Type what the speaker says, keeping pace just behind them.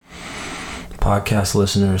Podcast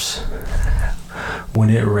listeners,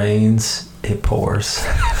 when it rains, it pours.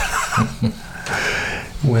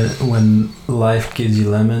 when life gives you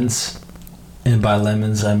lemons, and by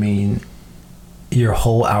lemons I mean your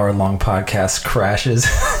whole hour-long podcast crashes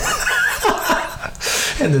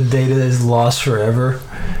and the data is lost forever,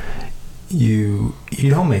 you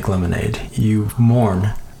don't make lemonade. You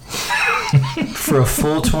mourn for a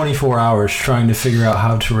full 24 hours trying to figure out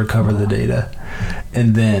how to recover the data,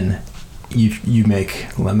 and then you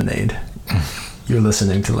make lemonade. You're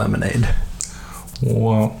listening to Lemonade.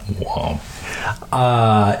 Wow.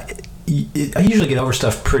 I usually get over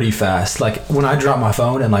stuff pretty fast. Like when I drop my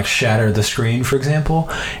phone and like shatter the screen, for example,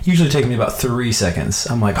 it usually takes me about 3 seconds.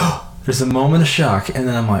 I'm like, oh, there's a moment of shock, and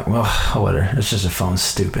then I'm like, well, whatever. It's just a phone,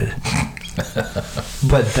 stupid.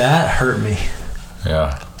 But that hurt me.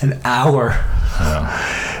 Yeah. An hour. Yeah.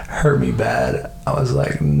 Hurt me bad. I was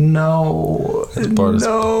like, no. It's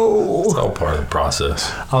all part of the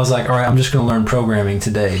process. I was like, all right, I'm just going to learn programming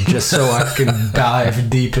today just so I can dive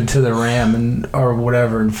deep into the RAM or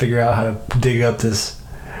whatever and figure out how to dig up this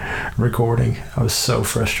recording. I was so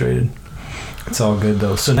frustrated. It's all good,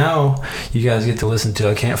 though. So now you guys get to listen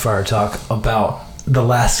to a campfire talk about the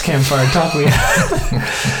last campfire talk we had.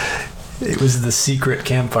 It was the secret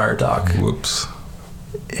campfire talk. Whoops.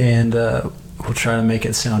 And we'll try to make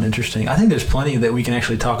it sound interesting. I think there's plenty that we can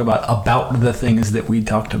actually talk about the things that we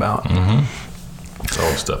talked about. Mm-hmm. It's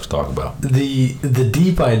all stuff to talk about. The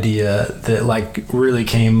deep idea that like really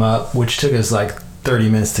came up, which took us like 30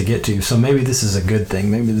 minutes to get to. So maybe this is a good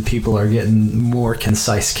thing. Maybe the people are getting more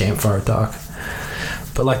concise campfire talk.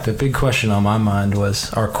 But like the big question on my mind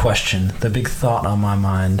was, the big thought on my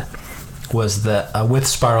mind was that with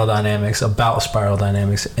spiral dynamics, about spiral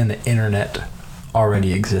dynamics and the internet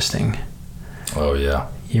already existing. Oh, yeah.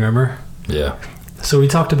 You remember? Yeah. So we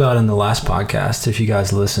talked about in the last podcast, if you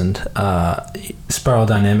guys listened, spiral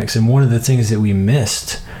dynamics, and one of the things that we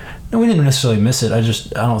missed, no, we didn't necessarily miss it. I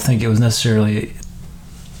don't think it was necessarily,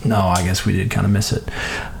 no, I guess we did kind of miss it,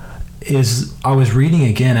 is I was reading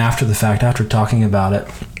again after the fact, after talking about it,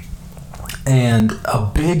 and a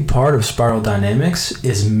big part of spiral dynamics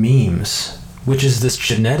is memes, which is this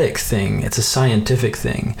genetic thing. It's a scientific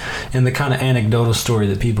thing. And the kind of anecdotal story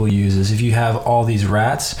that people use is if you have all these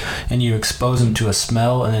rats and you expose them to a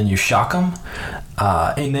smell and then you shock them,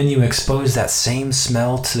 and then you expose that same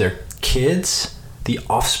smell to their kids, the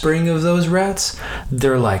offspring of those rats, they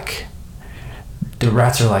act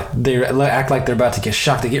like they're about to get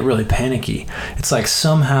shocked. They get really panicky. It's like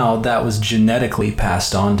somehow that was genetically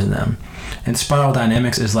passed on to them. And spiral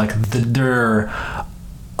dynamics is like they're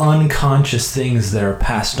unconscious things that are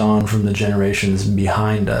passed on from the generations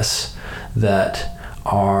behind us that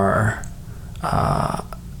are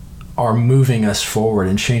moving us forward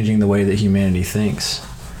and changing the way that humanity thinks.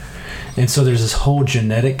 And so there's this whole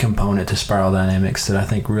genetic component to spiral dynamics that I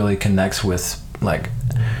think really connects with like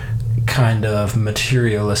kind of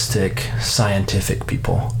materialistic scientific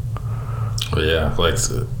people. Well, yeah, as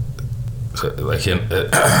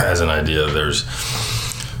an idea, there's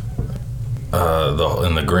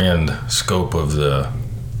in the grand scope of the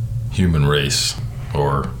human race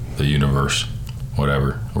or the universe,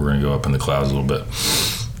 whatever, we're going to go up in the clouds a little bit.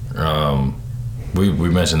 We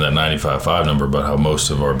mentioned that 95.5 number about how most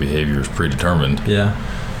of our behavior is predetermined. Yeah.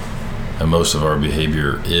 And most of our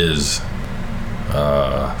behavior is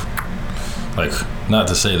not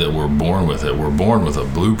to say that we're born with it. We're born with a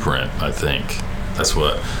blueprint, I think. That's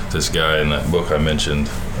what this guy in that book I mentioned,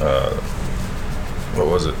 what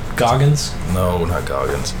was it? Goggins? No, not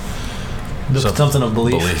Goggins. Something of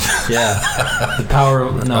belief. Yeah. The power,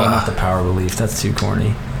 not the power of belief. That's too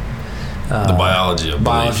corny. The biology of belief.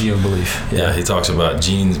 Biology of belief. Yeah, he talks about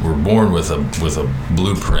genes. We're born with a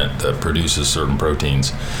blueprint that produces certain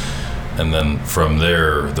proteins. And then from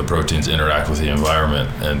there, the proteins interact with the environment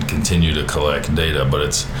and continue to collect data. But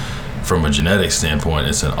it's, from a genetic standpoint,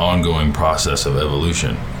 it's an ongoing process of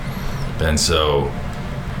evolution. And so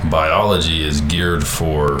biology is geared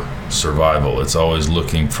for survival. It's always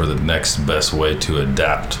looking for the next best way to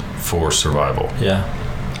adapt for survival. Yeah.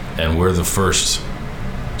 And we're the first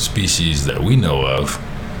species that we know of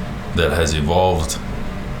that has evolved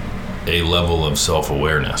a level of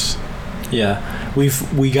self-awareness. Yeah.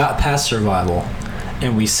 We got past survival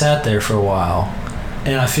and we sat there for a while,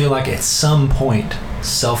 and I feel like at some point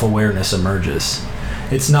self-awareness emerges.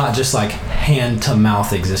 It's not just like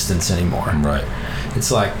hand-to-mouth existence anymore. Right. It's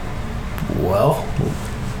like, well,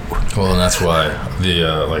 and that's why the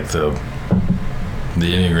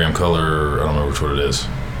Enneagram color, I don't know which one it is,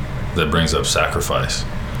 that brings up sacrifice.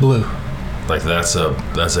 Blue. Like that's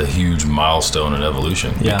a huge milestone in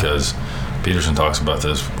evolution, because Peterson talks about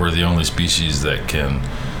this. We're the only species that can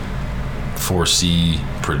foresee,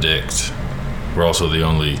 predict. We're also the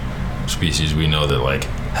only species we know that like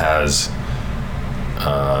has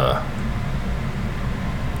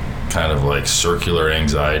kind of like circular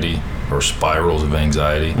anxiety or spirals of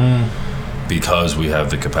anxiety because we have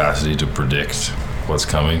the capacity to predict what's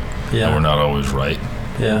coming. Yeah. And we're not always right.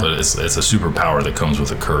 Yeah. But it's a superpower that comes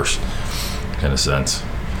with a curse, in a sense.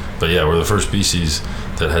 But yeah, we're the first species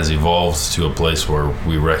that has evolved to a place where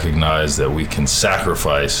we recognize that we can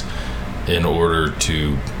sacrifice in order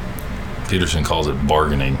to, Peterson calls it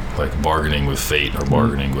bargaining, like bargaining with fate or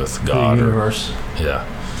bargaining with God. The universe.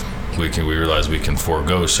 We realize we can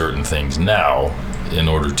forego certain things now in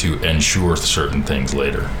order to ensure certain things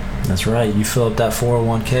later. That's right. You fill up that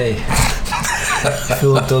 401k.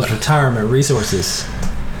 Fill up those retirement resources.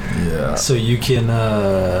 Yeah. So you can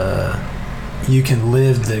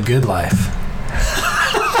live the good life.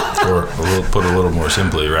 Or we'll put it a little more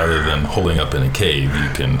simply, rather than holding up in a cave, you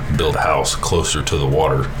can build a house closer to the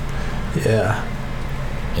water. Yeah.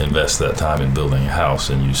 Invest that time in building a house,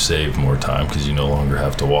 and you save more time because you no longer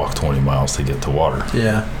have to walk 20 miles to get to water.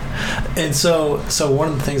 Yeah. And so one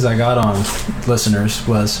of the things I got on listeners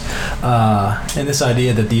was, and this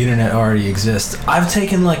idea that the internet already exists. I've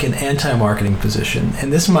taken like an anti-marketing position,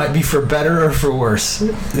 and this might be for better or for worse.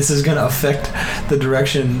 This is going to affect the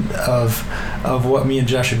direction of what me and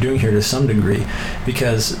Josh are doing here to some degree,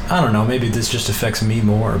 because I don't know, maybe this just affects me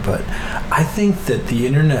more, but I think that the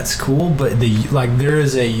internet's cool, but there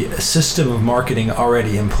is a system of marketing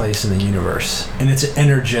already in place in the universe, and it's an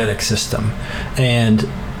energetic system, and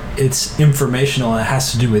it's informational, and it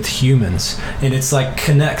has to do with humans, and it's like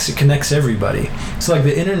it connects everybody. So like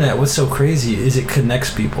the internet, what's so crazy is it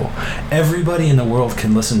connects people. Everybody in the world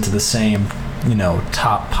can listen to the same,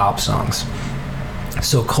 top pop songs.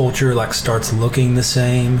 So culture like starts looking the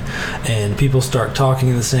same, and people start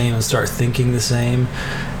talking the same and start thinking the same.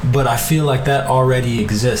 But I feel like that already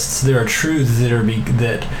exists. There are truths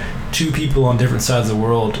that two people on different sides of the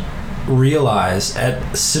world realize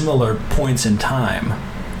at similar points in time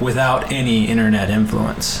without any internet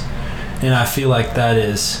influence. And I feel like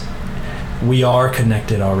we are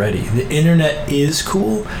connected already. The internet is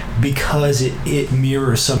cool because it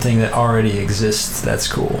mirrors something that already exists that's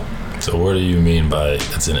cool. So what do you mean by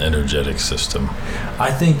it's an energetic system? I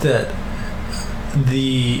think that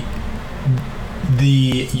the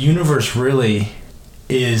universe really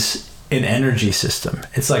is an energy system.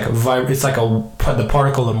 It's like the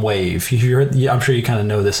particle and wave. I'm sure you kind of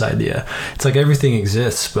know this idea. It's like everything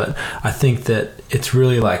exists, but I think that it's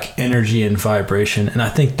really like energy and vibration, and I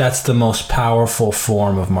think that's the most powerful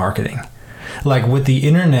form of marketing. Like with the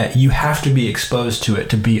internet, you have to be exposed to it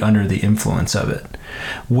to be under the influence of it.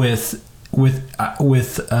 With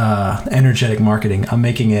energetic marketing, I'm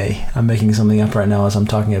making something up right now as I'm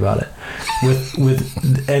talking about it.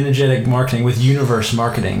 With energetic marketing, with universe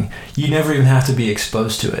marketing, you never even have to be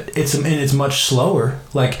exposed to it. It's much slower.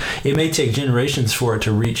 Like it may take generations for it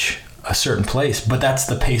to reach a certain place, but that's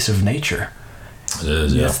the pace of nature. It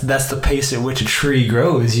is, yeah. That's the pace at which a tree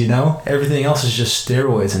grows, Everything else is just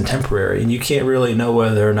steroids and temporary, and you can't really know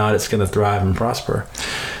whether or not it's going to thrive and prosper.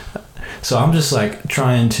 So I'm just like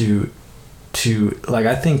trying to like,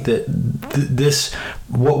 I think that this,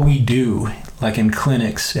 what we do, like in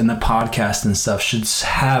clinics and the podcast and stuff, should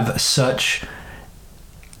have such.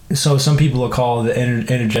 So some people will call the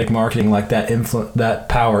energetic marketing like that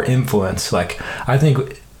power influence. Like I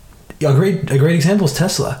think a great example is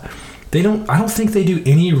Tesla. I don't think they do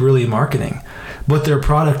any really marketing, but their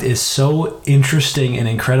product is so interesting and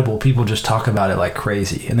incredible. People just talk about it like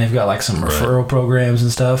crazy, and they've got like some referral programs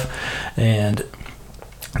and stuff, and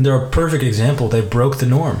they're a perfect example. They broke the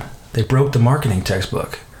norm. They broke the marketing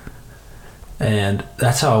textbook, and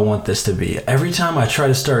that's how I want this to be. Every time I try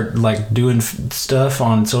to start like doing stuff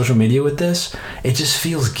on social media with this, it just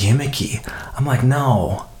feels gimmicky. I'm like,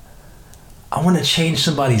 no. I want to change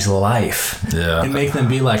somebody's life and make them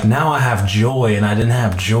be like, now I have joy and I didn't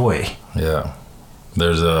have joy. Yeah.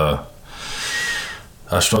 I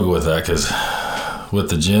struggle with that because with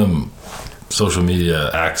the gym, social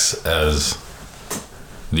media acts as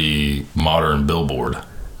the modern billboard.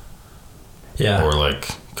 Yeah. Or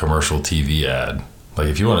like commercial TV ad. Like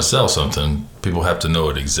if you want to sell something, people have to know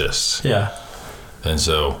it exists. Yeah. And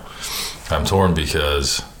so I'm torn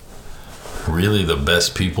because really the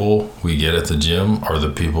best people we get at the gym are the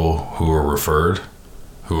people who are referred,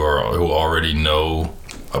 who already know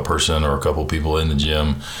a person or a couple people in the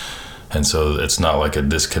gym, and so it's not like a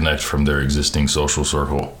disconnect from their existing social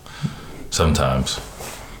circle sometimes.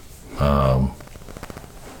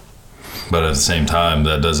 But at the same time,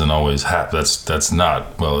 that doesn't always happen. That's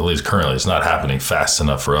not, well, at least currently, it's not happening fast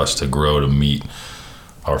enough for us to grow to meet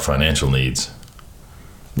our financial needs.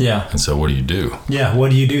 Yeah. And so what do you do? Yeah,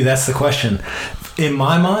 what do you do? That's the question. In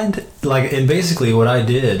my mind, like, and basically what I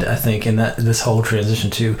did, I think, in this whole transition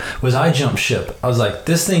too, was I jumped ship. I was like,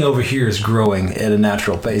 this thing over here is growing at a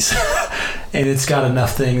natural pace. And it's got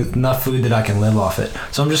enough food that I can live off it.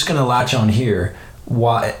 So I'm just going to latch on here.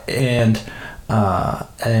 Why? And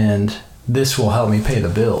this will help me pay the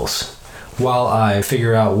bills while I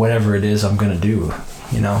figure out whatever it is I'm going to do,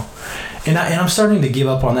 you know? And I'm starting to give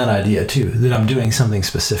up on that idea too, that I'm doing something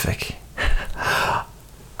specific.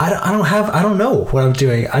 I don't know what I'm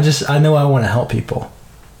doing. I know I want to help people.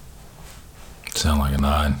 Sound like a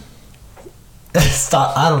 9.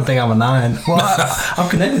 Stop. I don't think I'm a 9. Well, I'm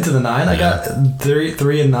connected to the 9. I got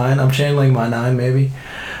 3 and 9. I'm channeling my 9 maybe.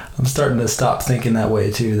 I'm starting to stop thinking that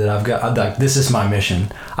way too, that I'm like, this is my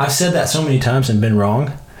mission. I've said that so many times and been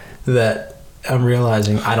wrong that I'm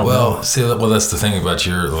realizing I don't know. Well, that's the thing about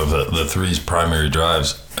the 3's primary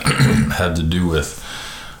drives had to do with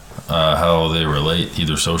how they relate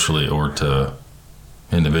either socially or to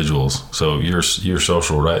individuals. So you're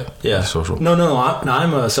social, right? Yeah. You're social. No,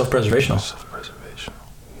 I'm a self-preservational. Self-preservational.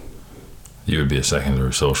 You would be a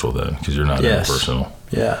secondary social then, because you're not interpersonal.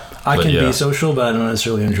 Yeah, I can be social, but I don't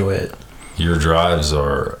necessarily enjoy it. Your drives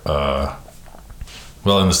are,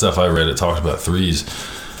 in the stuff I read, it talked about 3's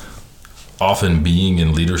often being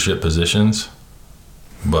in leadership positions,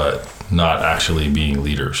 but not actually being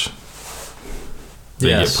leaders. They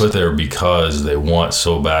get put there because they want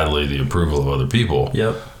so badly the approval of other people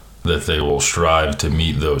that they will strive to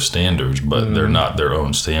meet those standards, but they're not their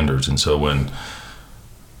own standards. And so I don't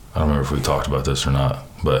remember if we talked about this or not,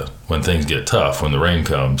 but when things get tough, when the rain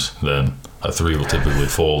comes, then a 3 will typically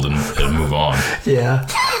fold and move on. Yeah.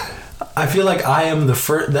 I feel like I am the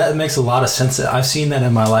first. That makes a lot of sense. I've seen that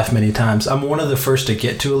in my life many times. I'm one of the first to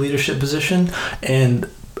get to a leadership position, and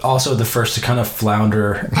also the first to kind of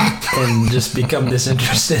flounder and just become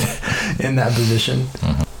disinterested in that position.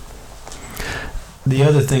 Mm-hmm. The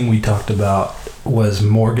other thing we talked about was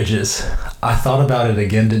mortgages. I thought about it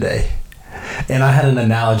again today, and I had an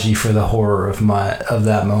analogy for the horror of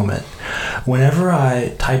that moment. Whenever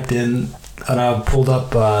I typed in and I pulled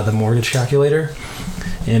up the mortgage calculator,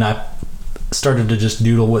 and I started to just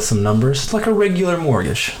doodle with some numbers, like a regular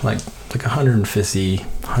mortgage, like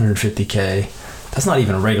 150K. That's not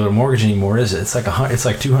even a regular mortgage anymore, is it? It's like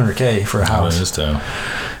 $200K for a house. Oh, it is too.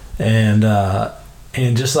 And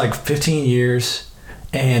just like 15 years.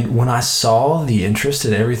 And when I saw the interest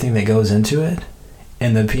and everything that goes into it,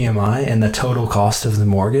 and the PMI and the total cost of the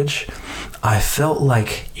mortgage, I felt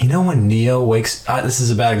like, when Neo wakes. This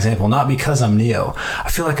is a bad example, not because I'm Neo. I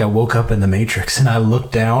feel like I woke up in the Matrix and I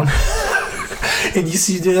looked down. And you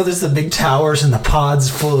see, there's the big towers and the pods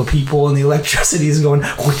full of people, and the electricity is going,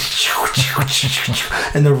 and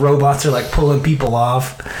the robots are like pulling people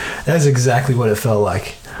off. That's exactly what it felt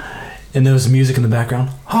like. And there was music in the background.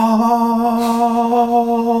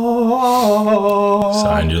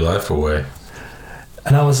 Signed your life away.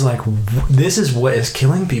 And I was like, this is what is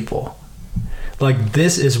killing people. Like,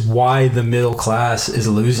 this is why the middle class is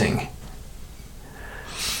losing.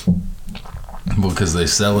 Well, because they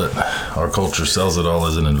sell it. Our culture sells it all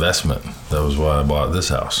as an investment. That was why I bought this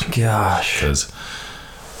house. Gosh. Because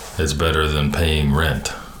it's better than paying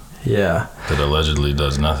rent. Yeah. That allegedly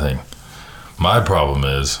does nothing. My problem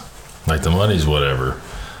is, like, the money's whatever.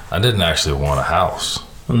 I didn't actually want a house.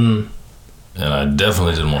 And I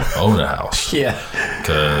definitely didn't want to own a house. Yeah.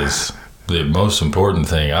 Because the most important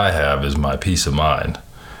thing I have is my peace of mind,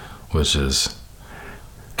 which is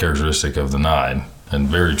characteristic of the 9 and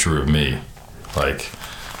very true of me. Like,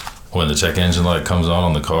 when the check engine light comes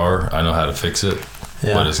on the car, I know how to fix it,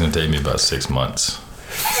 but it's going to take me about 6 months.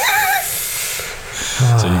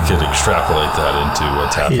 So you could extrapolate that into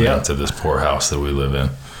what's happening to this poor house that we live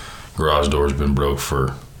in. Garage door's been broke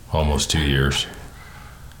for almost 2 years.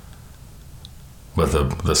 But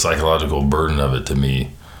the psychological burden of it to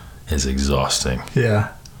me is exhausting.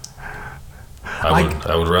 Yeah.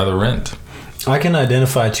 I would rather rent. I can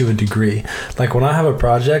identify to a degree. Like, when I have a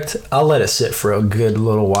project, I'll let it sit for a good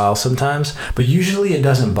little while sometimes, but usually it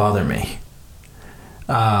doesn't bother me.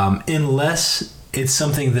 Unless it's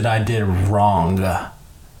something that I did wrong.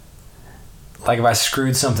 Like, if I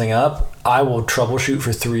screwed something up, I will troubleshoot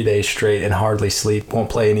for 3 days straight and hardly sleep,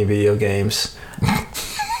 won't play any video games.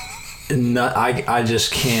 I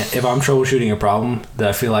just can't. If I'm troubleshooting a problem that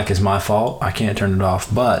I feel like is my fault, I can't turn it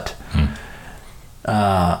off. But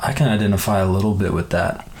I can identify a little bit with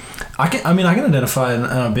that. I can identify in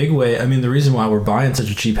a big way. I mean, the reason why we're buying such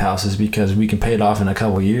a cheap house is because we can pay it off in a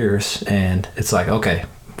couple years, and it's like, okay,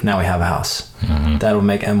 now we have a house. Mm-hmm. That'll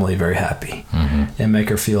make Emily very happy and make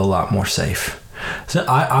her feel a lot more safe. So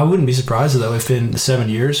I wouldn't be surprised, though, if in 7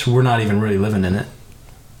 years we're not even really living in it.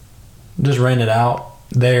 Just rent it out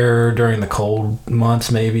there during the cold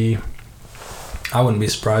months, maybe. I wouldn't be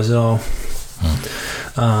surprised at all.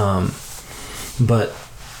 But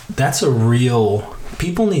that's a real...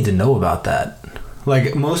 People need to know about that.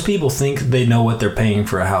 Like, most people think they know what they're paying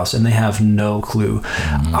for a house, and they have no clue.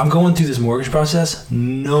 Mm-hmm. I'm going through this mortgage process.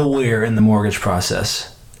 Nowhere in the mortgage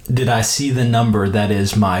process did I see the number that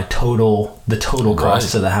is the total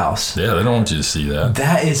cost of the house. Yeah, they don't want you to see that.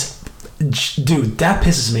 That is... Dude, that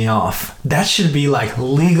pisses me off. That should be, like,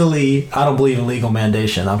 legally... I don't believe in legal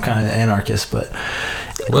mandation. I'm kind of an anarchist, but...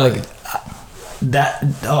 Like, that...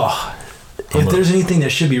 Oh... If there's anything that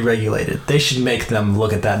should be regulated, they should make them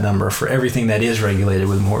look at that number for everything that is regulated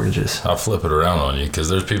with mortgages. I'll flip it around on you, because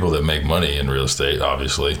there's people that make money in real estate,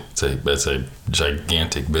 obviously. It's a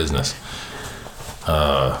gigantic business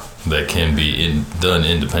that can be done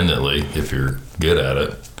independently if you're good at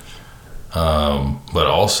it. But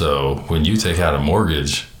also, when you take out a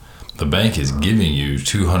mortgage, the bank is giving you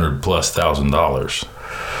 $200,000+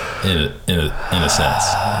 in a sense.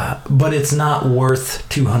 But it's not worth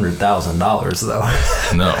 $200,000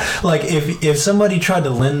 though. No. Like if somebody tried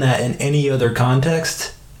to lend that in any other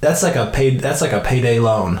context, that's like a payday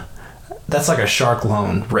loan. That's like a shark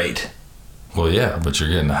loan rate. Well, yeah, but you're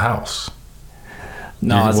getting a house.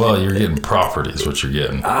 No, you're getting property is what you're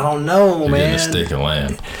getting. I don't know, you're man. You're getting a stake of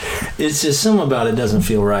land. It's just something about it doesn't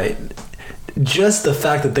feel right. Just the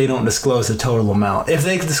fact that they don't disclose the total amount. If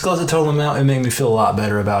they disclose the total amount, it makes me feel a lot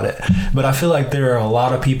better about it. But I feel like there are a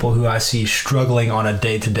lot of people who I see struggling on a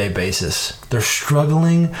day-to-day basis. They're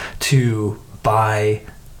struggling to buy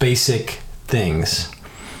basic things.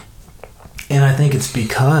 And I think it's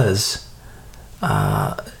because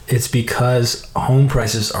home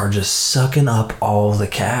prices are just sucking up all the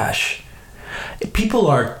cash. People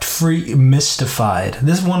are mystified.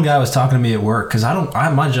 This one guy was talking to me at work because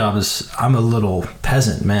my job is, I'm a little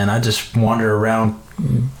peasant, man. I just wander around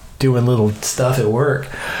doing little stuff at work.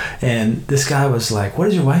 And this guy was like, what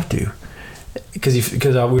does your wife do? Because we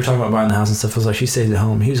were talking about buying the house and stuff. I was like, she stays at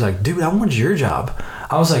home. He was like, dude, I want your job.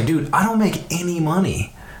 I was like, dude, I don't make any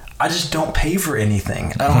money. I just don't pay for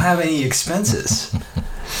anything. I don't have any expenses.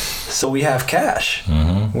 So we have cash.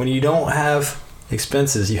 Mm-hmm. When you don't have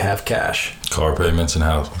expenses, you have cash. Car notes and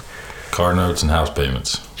house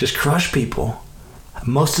payments. Just crush people.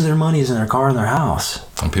 Most of their money is in their car and their house.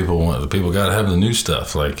 And people got to have the new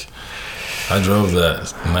stuff. Like, I drove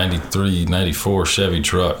that 93, 94 Chevy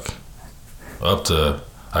truck up to,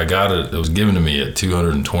 I got it was given to me at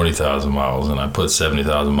 220,000 miles, and I put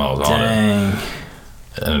 70,000 miles on it.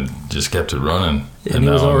 And just kept it running. And he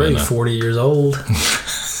was already 40 years old.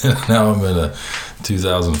 Now I'm in a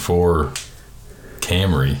 2004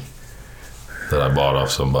 Camry that I bought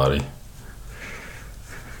off somebody.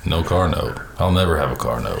 No car note. I'll never have a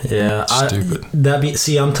car note. Yeah, stupid.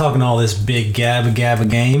 I'm talking all this big gabba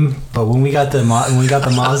game, but when we got the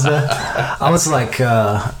Mazda, I was like,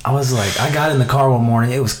 I got in the car one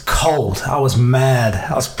morning. It was cold. I was mad.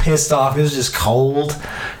 I was pissed off. It was just cold.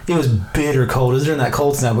 It was bitter cold. It was during that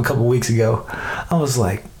cold snap a couple weeks ago. I was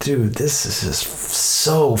like, dude, this is just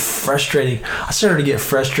so frustrating. I started to get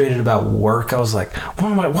frustrated about work. I was like,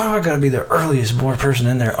 why do I gotta be the earliest born person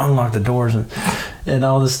in there, unlock the doors and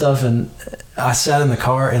all this stuff? And I sat in the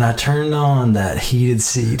car and I turned on that heated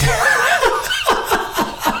seat.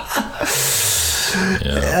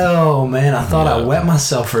 Yeah. Oh man, I thought I wet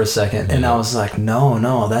myself for a second, and I was like,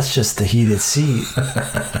 no, that's just the heated seat.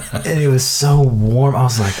 And it was so warm. I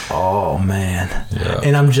was like, oh man. Yeah.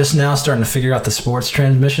 And I'm just now starting to figure out the sports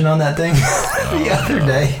transmission on that thing.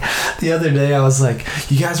 The other day I was like,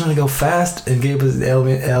 you guys want to go fast? And Gabe and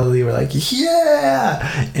Ellie were like,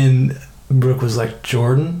 yeah. And Brooke was like,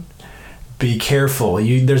 Jordan, be careful.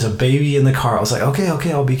 There's a baby in the car. I was like, okay,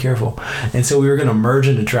 I'll be careful. And so we were going to merge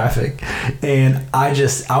into traffic. And I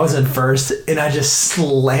was in first and I just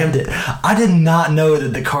slammed it. I did not know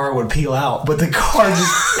that the car would peel out, but the car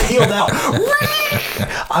just peeled out.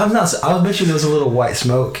 I bet you there was a little white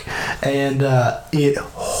smoke. And it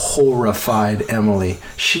horrified Emily.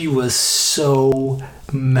 She was so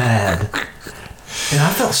mad. And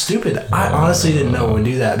I felt stupid. I honestly didn't know it would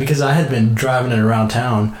do that because I had been driving it around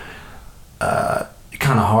town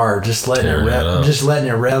kind of hard, just letting it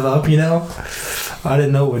rev up, you know. I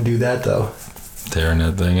didn't know it would do that though. Tearing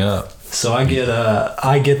that thing up. So I get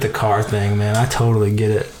the car thing, man. I totally get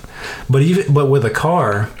it. But with a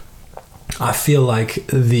car, I feel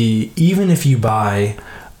like even if you buy,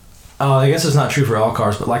 I guess it's not true for all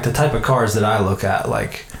cars, but like the type of cars that I look at,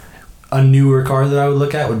 like a newer car that I would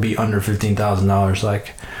look at would be under $15,000.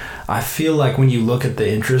 Like, I feel like when you look at the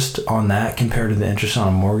interest on that compared to the interest on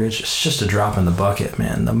a mortgage, it's just a drop in the bucket,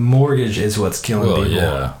 man. The mortgage is what's killing people. Well,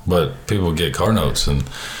 yeah, but people get car notes, and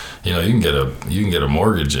you can get a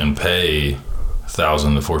mortgage and pay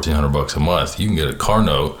 $1,000 to $1,400 a month. You can get a car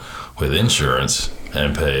note with insurance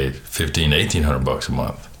and pay $1,500-$1,800 a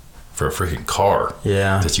month for a freaking car.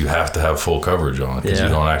 Yeah. That you have to have full coverage on because you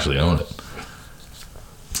don't actually own it.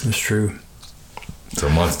 It's true. So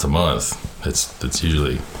month to month, it's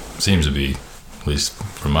usually seems to be, at least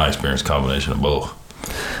from my experience, a combination of both.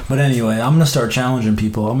 But anyway, I'm gonna start challenging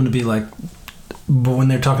people. I'm gonna be like, but when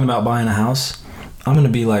they're talking about buying a house, I'm gonna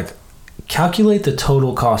be like, calculate the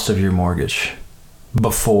total cost of your mortgage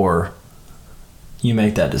before you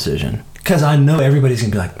make that decision. Because I know everybody's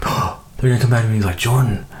gonna be like, oh, they're gonna come back to me and be like,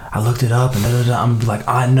 Jordan, I looked it up and da da da. I'm like,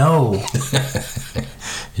 I know.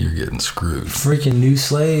 You're getting screwed. Freaking new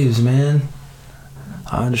slaves, man.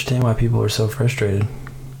 I understand why people are so frustrated.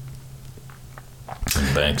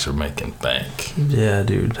 And banks are making bank. Yeah,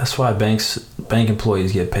 dude. That's why bank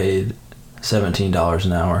employees get paid $17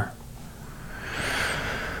 an hour.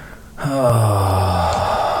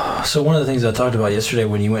 So one of the things I talked about yesterday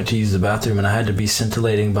when you went to use the bathroom and I had to be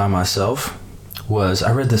scintillating by myself was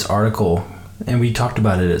I read this article, and we talked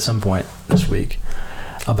about it at some point this week,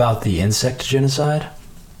 about the insect genocide.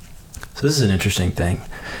 So this is an interesting thing.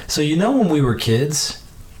 So when we were kids,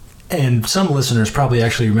 and some listeners probably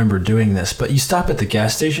actually remember doing this, but you stop at the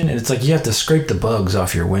gas station and it's like you have to scrape the bugs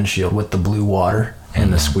off your windshield with the blue water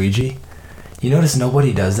and the squeegee. You notice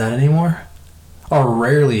nobody does that anymore? Or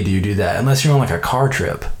rarely do you do that unless you're on like a car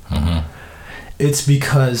trip. Mm-hmm. It's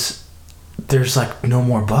because there's like no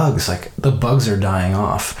more bugs. Like the bugs are dying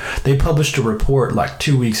off. They published a report like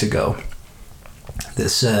 2 weeks ago that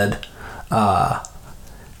said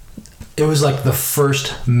it was like the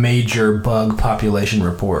first major bug population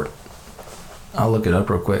report. I'll look it up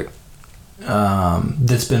real quick.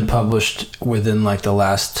 That's been published within like the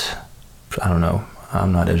last, I don't know,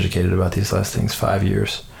 I'm not educated about these last things, 5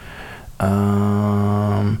 years.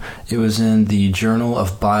 It was in the Journal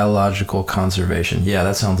of Biological Conservation. Yeah,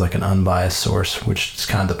 that sounds like an unbiased source, which is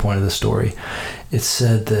kind of the point of the story. It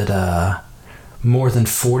said that more than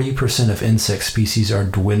 40% of insect species are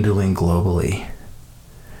dwindling globally.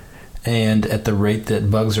 And at the rate that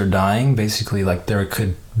bugs are dying, basically, like, there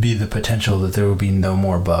could be the potential that there will be no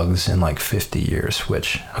more bugs in like 50 years,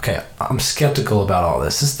 which, okay, I'm skeptical about all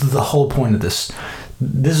this. This is the whole point of this.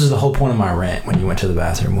 This is the whole point of my rant when you went to the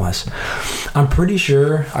bathroom was, I'm pretty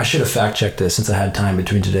sure, I should have fact checked this since I had time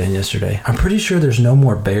between today and yesterday. I'm pretty sure there's no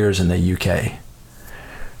more bears in the UK.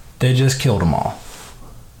 They just killed them all.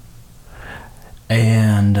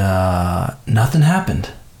 And nothing happened.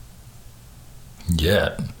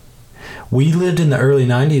 Yet. We lived in the early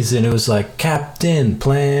 90s and it was like, Captain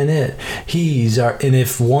Planet, he's our... And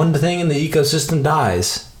if one thing in the ecosystem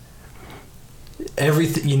dies,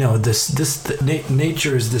 everything,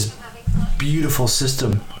 nature is this beautiful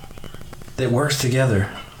system that works together.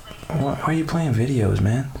 Why are you playing videos,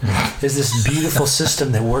 man? It's this beautiful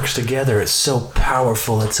system that works together. It's so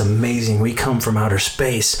powerful. It's amazing. We come from outer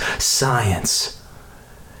space. Science.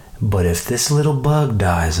 But if this little bug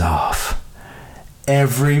dies off,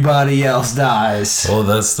 everybody else dies. Well,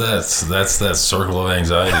 that's that circle of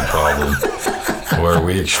anxiety problem where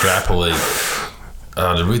we extrapolate.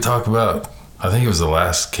 Did we talk about? I think it was the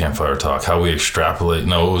last campfire talk. How we extrapolate?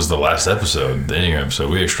 No, it was the last episode, the Enneagram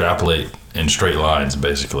episode. We extrapolate in straight lines,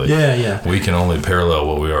 basically. Yeah. We can only parallel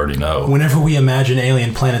what we already know. Whenever we imagine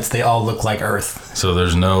alien planets, they all look like Earth. So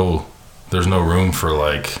there's no room for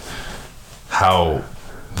like how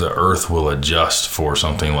the Earth will adjust for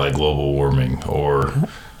something like global warming, or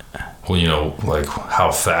like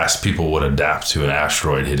how fast people would adapt to an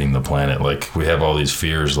asteroid hitting the planet. Like, we have all these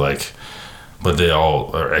fears, like, but they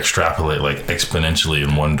all extrapolate like exponentially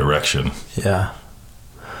in one direction. Yeah.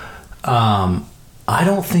 I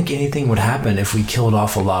don't think anything would happen if we killed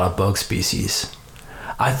off a lot of bug species.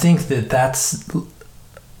 I think that's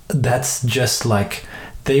just like,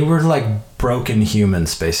 they were like broken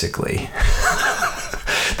humans, basically.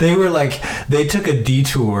 They took a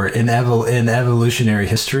detour in evolutionary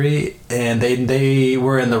history, and they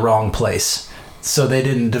were in the wrong place. So they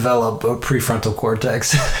didn't develop a prefrontal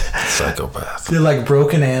cortex. Psychopath. They're like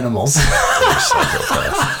broken animals.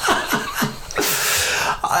 Psychopath.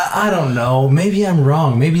 I don't know. Maybe I'm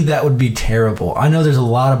wrong. Maybe that would be terrible. I know there's a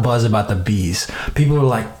lot of buzz about the bees. People are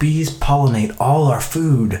like, bees pollinate all our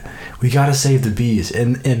food. We got to save the bees.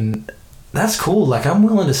 And that's cool. Like, I'm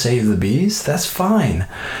willing to save the bees. That's fine.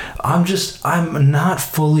 I'm not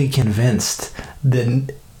fully convinced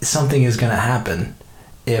that something is going to happen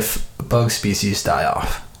if bug species die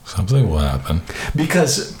off. Something will happen.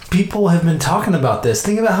 Because people have been talking about this.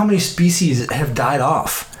 Think about how many species have died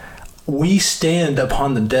off. We stand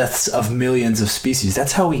upon the deaths of millions of species.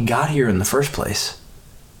 That's how we got here in the first place.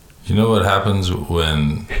 You know what happens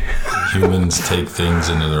when humans take things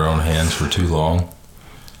into their own hands for too long?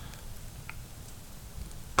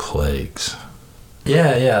 Plagues.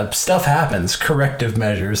 Yeah. Stuff happens. Corrective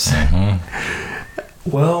measures. Mm-hmm.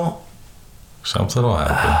 Well, something will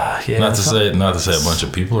happen. Not to say a bunch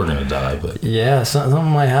of people are going to die, but yeah, something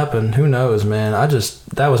might happen. Who knows, man?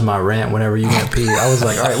 That was my rant. Whenever you went pee, I was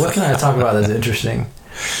like, all right, what can I talk about that's interesting?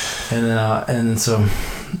 And so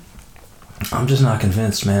I'm just not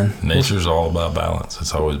convinced, man. Nature's all about balance.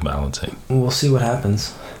 It's always balancing. We'll see what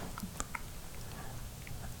happens.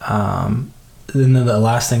 Then the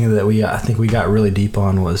last thing that I think we got really deep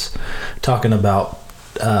on was talking about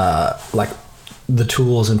like the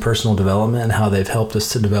tools in personal development and how they've helped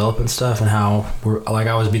us to develop and stuff, and how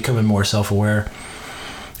I was becoming more self-aware.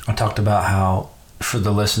 I talked about how, for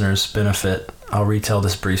the listeners' benefit, I'll retell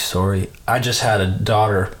this brief story. I just had a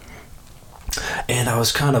daughter, and I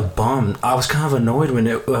was kind of bummed. I was kind of annoyed when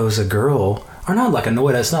it was a girl. Or not like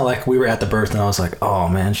annoyed. It's not like we were at the birth and I was like, oh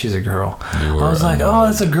man, she's a girl. I was like, oh,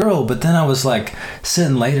 that's a girl. But then I was like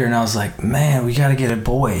sitting later and I was like, man, we got to get a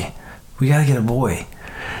boy.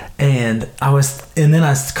 And then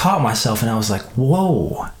I caught myself and I was like,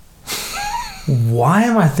 whoa, why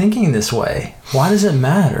am I thinking this way? Why does it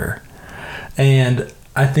matter? And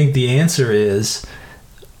I think the answer is,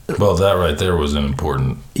 well, that right there was an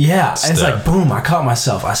important step. It's like, boom, I caught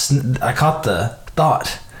myself. I caught the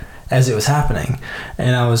thought as it was happening.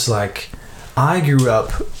 And I was like, I grew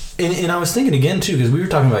up, and I was thinking again too, because we were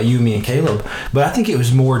talking about you, me, and Caleb, but I think it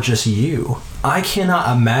was more just you. I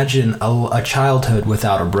cannot imagine a childhood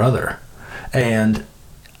without a brother. And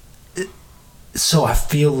so I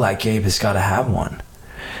feel like Gabe has got to have one.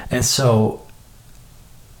 And so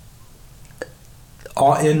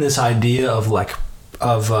in this idea of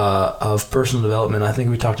personal development, I think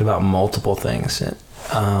we talked about multiple things.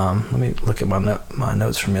 Let me look at my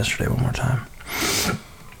notes from yesterday one more time.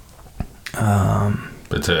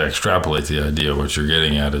 But to extrapolate the idea, what you're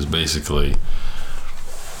getting at is basically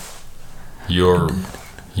you're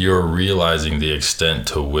realizing the extent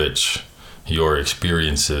to which your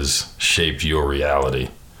experiences shaped your reality.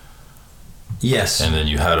 Yes. And then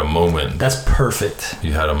you had a moment. That's perfect.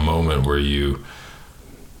 You had a moment where you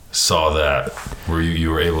saw that, where you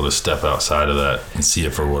were able to step outside of that and see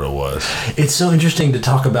it for what it was. It's so interesting to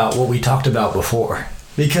talk about what we talked about before,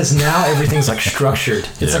 because now everything's like structured.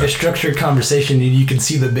 It's like a structured conversation and you can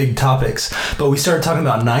see the big topics. But we started talking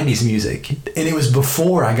about 90s music, and it was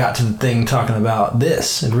before I got to the thing talking about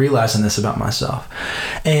this and realizing this about myself.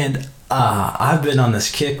 And I've been on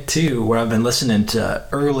this kick too, where I've been listening to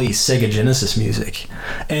early Sega Genesis music,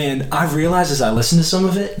 and I've realized as I listen to some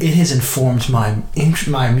of it, it has informed my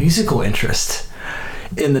musical interest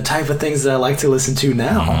in the type of things that I like to listen to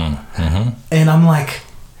now. Mm-hmm. And I'm like,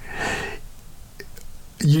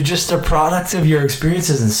 you're just a product of your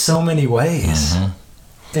experiences in so many ways.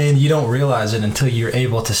 Mm-hmm. And you don't realize it until you're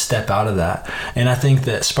able to step out of that. And I think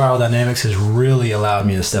that Spiral Dynamics has really allowed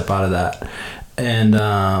me to step out of that.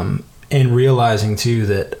 And realizing too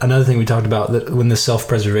that another thing we talked about, that when the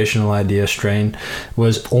self-preservational idea strain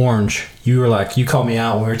was orange, you called me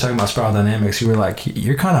out when we were talking about Spiral Dynamics. You were like,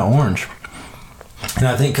 you're kind of orange. And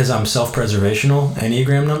I think because I'm self-preservational,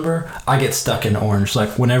 Enneagram number, I get stuck in orange.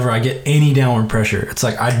 Like whenever I get any downward pressure, it's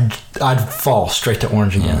like I'd fall straight to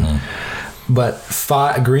orange again. Mm-hmm.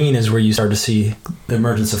 But green is where you start to see the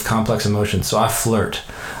emergence of complex emotions. So I flirt.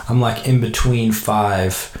 I'm like in between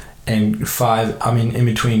 5 and 5, in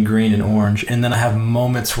between green and orange. And then I have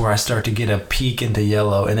moments where I start to get a peek into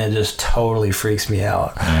yellow, and it just totally freaks me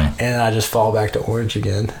out. And I just fall back to orange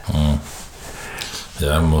again.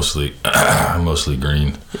 Yeah, I'm mostly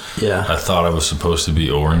green. Yeah. I thought I was supposed to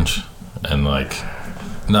be orange, and like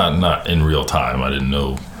not in real time.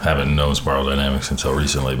 Haven't known Spiral Dynamics until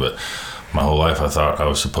recently, but my whole life I thought I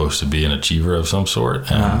was supposed to be an achiever of some sort,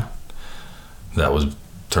 and that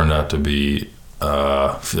turned out to be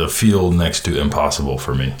a field next to impossible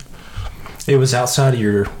for me. It was outside of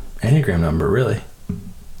your Enneagram number, really.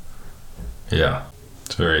 Yeah.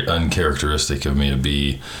 It's very uncharacteristic of me to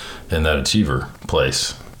be in that achiever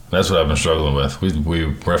place. That's what I've been struggling with. We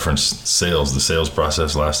referenced the sales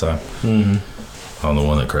process last time on the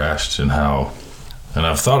one that crashed, and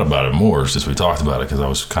I've thought about it more since we talked about it, because I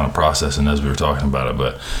was kind of processing as we were talking about it.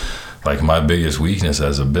 But like, my biggest weakness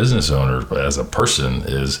as a business owner, as a person,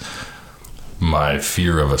 is my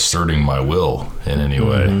fear of asserting my will in any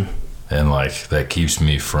way. And like, that keeps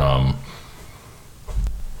me from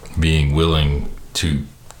being willing to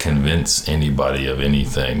convince anybody of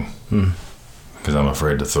anything, because I'm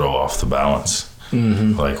afraid to throw off the balance.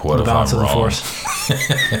 Like, what if I'm wrong?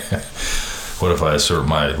 What if I assert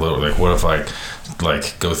what if I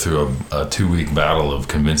go through a 2-week battle of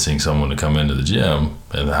convincing someone to come into the gym,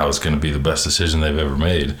 and how it's going to be the best decision they've ever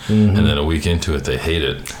made, and then a week into it they hate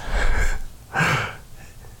it,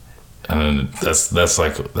 and then that's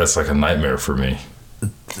like a nightmare for me.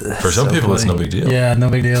 For some people, it's no big deal. Yeah, no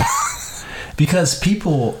big deal. Because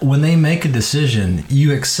people, when they make a decision,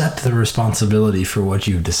 you accept the responsibility for what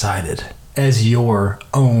you've decided as your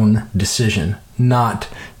own decision, not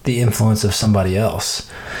the influence of somebody else.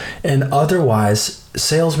 And otherwise,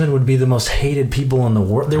 salesmen would be the most hated people in the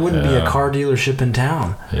world. There wouldn't be a car dealership in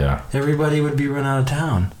town. Yeah. Everybody would be run out of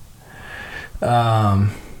town.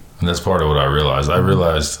 And that's part of what I realized.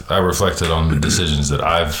 I reflected on the decisions that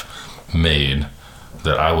I've made,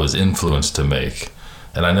 that I was influenced to make,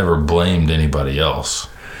 and I never blamed anybody else.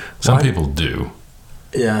 Some people do.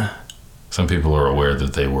 Yeah. Some people are aware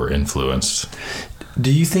that they were influenced.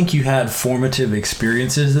 Do you think you had formative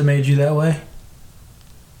experiences that made you that way?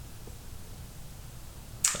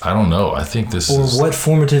 I don't know. I think what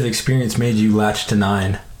formative experience made you latch to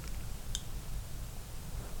 9?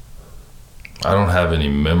 I don't have any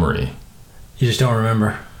memory. You just don't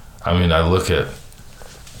remember? I mean, I look at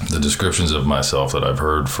the descriptions of myself that I've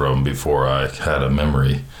heard from before I had a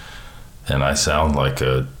memory, and I sound like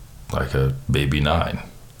a baby 9.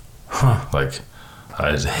 Huh. Like,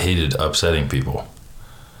 I hated upsetting people.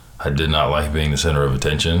 I did not like being the center of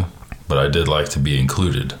attention, but I did like to be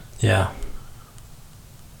included. Yeah.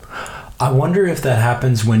 I wonder if that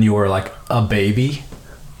happens when you're like a baby.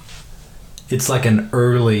 It's like an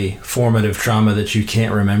early formative trauma that you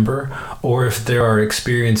can't remember, or if there are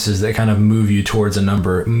experiences that kind of move you towards an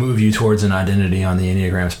identity on the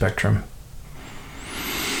Enneagram spectrum.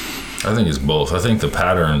 I think it's both. I think the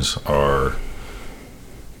patterns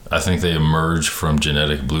they emerge from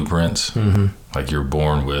genetic blueprints. Like, you're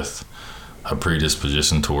born with a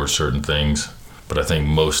predisposition towards certain things, but I think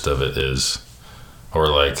most of it is, or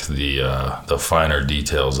like the finer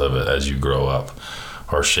details of it as you grow up,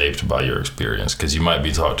 are shaped by your experience. Because you might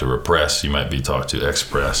be taught to repress, you might be taught to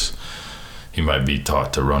express, you might be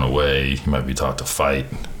taught to run away, you might be taught to fight.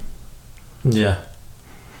 Yeah.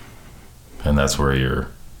 And that's where your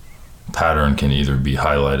pattern can either be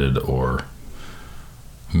highlighted or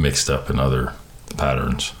mixed up in other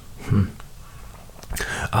patterns.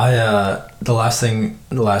 The last thing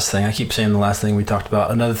I keep saying the last thing we talked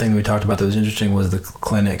about, another thing we talked about that was interesting was the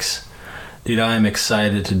clinics. Dude, I am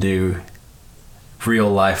excited to do real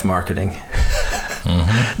life marketing.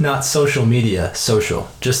 Not social media,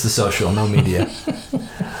 just the social, no media.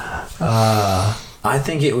 I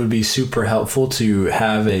think it would be super helpful to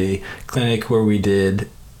have a clinic where we did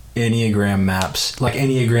Enneagram maps, like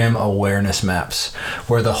Enneagram awareness maps,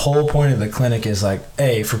 where the whole point of the clinic is like,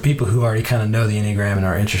 for people who already kind of know the Enneagram and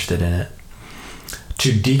are interested in it,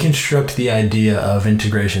 to deconstruct the idea of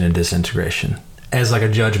integration and disintegration as like a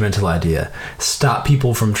judgmental idea. Stop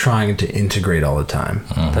people from trying to integrate all the time.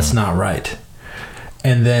 That's not right.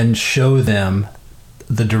 And then show them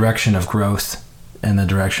the direction of growth and the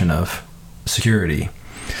direction of security.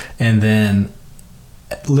 And then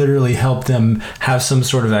literally help them have some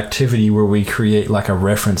sort of activity where we create like a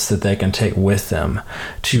reference that they can take with them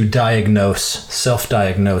to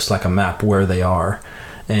self-diagnose like a map where they are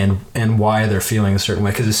and why they're feeling a certain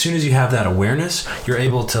way. Because as soon as you have that awareness, you're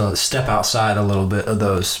able to step outside a little bit of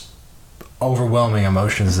those overwhelming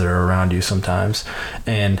emotions that are around you sometimes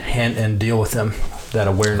and deal with them. That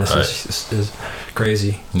awareness is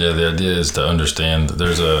crazy. Yeah, the idea is to understand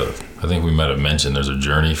I think we might have mentioned there's a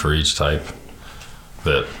journey for each type,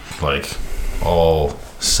 that like all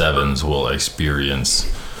 7s will experience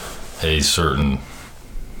a certain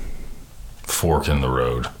fork in the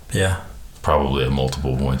road. Yeah. Probably at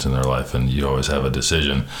multiple points in their life, and you always have a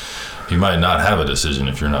decision. You might not have a decision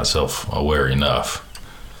if you're not self-aware enough.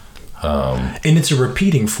 And it's a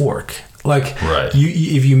repeating fork. Like, right.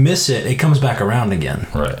 If you miss it, it comes back around again.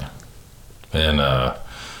 Right. And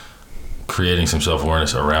creating some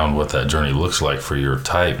self-awareness around what that journey looks like for your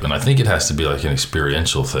type. And I think it has to be like an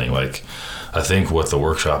experiential thing. Like, I think what the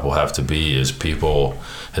workshop will have to be is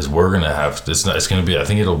we're going to have, I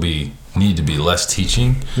think it'll be need to be less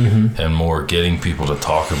teaching and more getting people to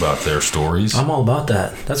talk about their stories. I'm all about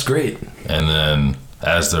that. That's great. And then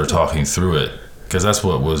as they're talking through it, because that's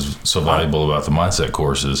what was so valuable about the mindset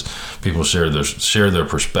course is people share their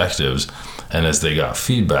perspectives, and as they got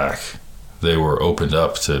feedback, they were opened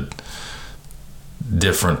up to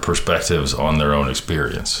different perspectives on their own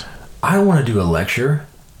experience. I don't want to do a lecture.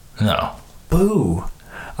 No. Boo.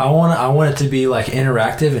 I want it to be like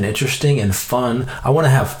interactive and interesting and fun. I want to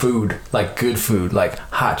have food, like good food, like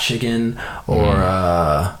hot chicken or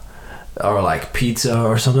like pizza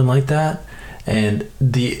or something like that. And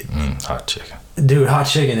the hot chicken. Dude, hot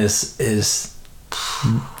chicken is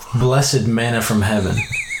blessed manna from heaven.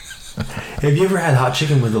 Have you ever had hot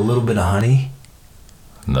chicken with a little bit of honey?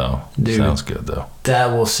 No. Dude, sounds good though. That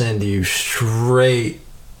will send you straight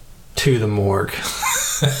to the morgue.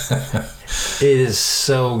 It is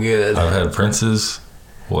so good. I've had Prince's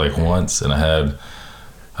like once, and I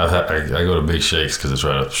go to Big Shakes because it's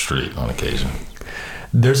right up the street on occasion.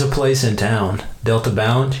 There's a place in town, Delta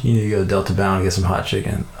Bound. You need to go to Delta Bound and get some hot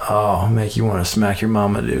chicken. Oh, make you want to smack your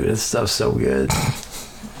mama, dude. This stuff's so good.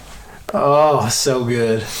 Oh, so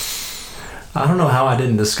good. I don't know how I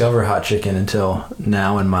didn't discover hot chicken until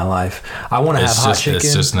now in my life. I want to have hot chicken.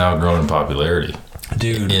 It's just now growing in popularity.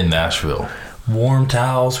 Dude. In Nashville. Warm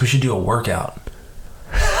towels. We should do a workout.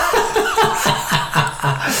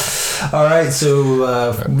 All right,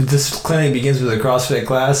 so this clinic begins with a CrossFit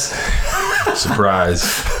class. Surprise.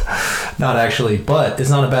 Not actually, but it's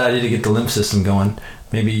not a bad idea to get the lymph system going.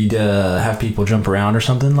 Maybe have people jump around or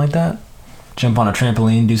something like that. Jump on a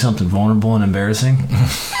trampoline, do something vulnerable and embarrassing.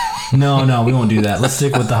 No, we won't do that. Let's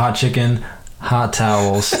stick with the hot chicken, hot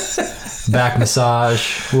towels, back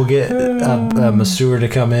massage. We'll get a masseur to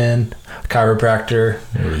come in, a chiropractor.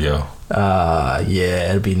 There we go. Yeah,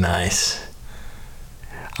 it'd be nice.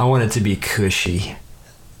 I want it to be cushy,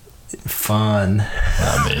 fun.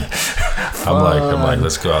 Not me. I'm like,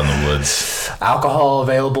 let's go out in the woods. Alcohol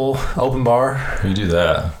available, open bar. We do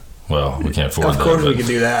that. Well, we can't afford that. Of course we can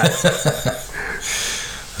do that.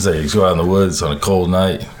 It's like, you go out in the woods on a cold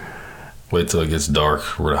night. Wait till it gets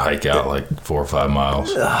dark. We're gonna hike out like 4 or 5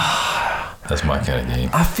 miles. That's my kind of game.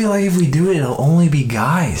 I feel like if we do it, it'll only be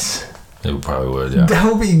guys. It probably would, yeah. That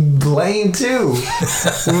would be lame too.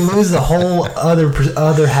 We lose the whole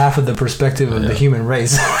other half of the perspective of the human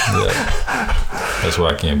race. Yeah. That's why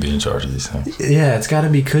I can't be in charge of these things. Yeah, it's got to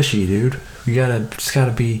be cushy, dude. It's got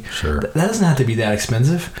to be. Sure. That doesn't have to be that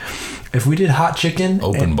expensive. If we did hot chicken,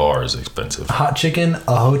 open bar is expensive. Hot chicken,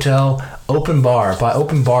 a hotel, open bar. By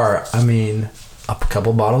open bar, I mean a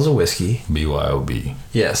couple bottles of whiskey. BYOB.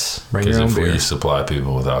 Yes, bring your own beer. Because if we supply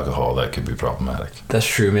people with alcohol, that could be problematic. That's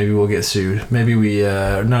true. Maybe we'll get sued. Maybe we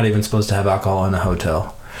are not even supposed to have alcohol in a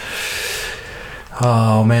hotel.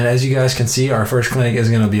 Oh man, as you guys can see, our first clinic is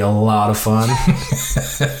going to be a lot of fun.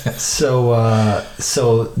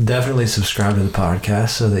 So definitely subscribe to the podcast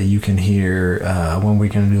so that you can hear when we're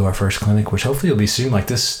going to do our first clinic, which hopefully will be soon. Like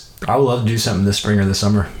this, I would love to do something this spring or this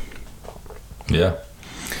summer. Yeah.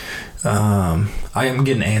 I am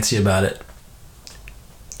getting antsy about it.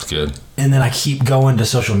 It's good. And then I keep going to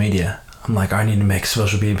social media. I'm like, I need to make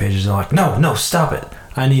social media pages. They're like, no, stop it.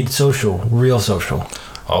 I need social, real social.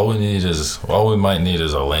 All we might need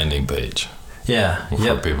is a landing page. Yeah.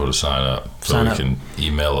 For people to sign up. So we can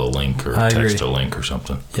email a link or text a link or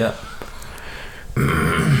something. Yep.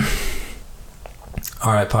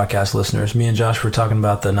 All right, podcast listeners. Me and Josh were talking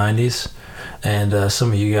about the 90s, and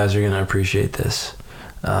some of you guys are going to appreciate this.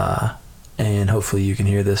 And hopefully you can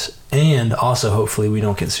hear this. And also, hopefully we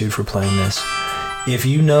don't get sued for playing this. If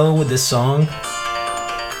you know this song,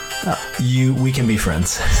 we can be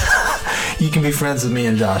friends. You can be friends with me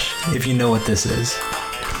and Josh if you know what this is.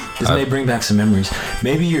 This may bring back some memories.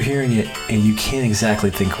 Maybe you're hearing it and you can't exactly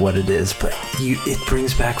think what it is, but it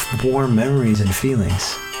brings back warm memories and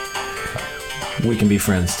feelings. We can be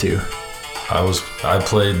friends too. I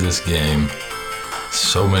played this game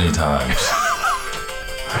so many times.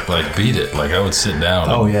 Like beat it. Like I would sit down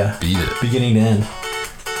and beat it. Beginning to end.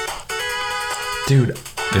 Dude.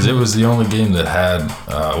 Because it was the only game that had,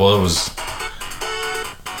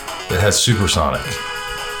 it has Supersonic.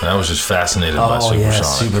 And I was just fascinated by Supersonic. Yeah,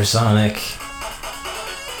 Supersonic.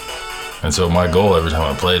 And so my goal every time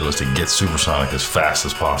I played was to get Supersonic as fast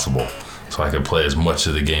as possible. So I could play as much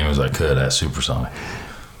of the game as I could as Supersonic.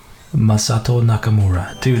 Masato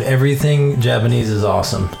Nakamura. Dude, everything Japanese is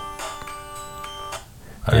awesome.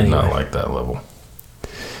 I did not like that level.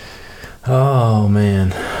 Oh,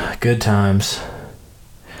 man. Good times.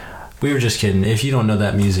 We were just kidding. If you don't know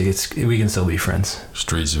that music, we can still be friends.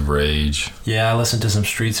 Streets of Rage. Yeah, I listened to some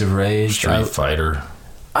Streets of Rage. Street Fighter.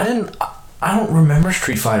 I I don't remember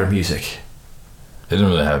Street Fighter music. They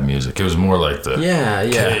didn't really have music. It was more like the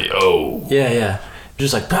KO. Yeah.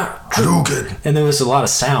 Just like Hadouken. And there was a lot of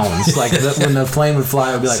sounds. Like when the plane would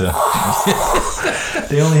fly, it would be like.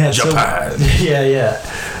 They only had Japan.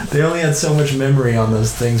 They only had so much memory on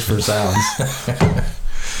those things for sounds.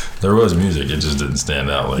 There was music. It just didn't stand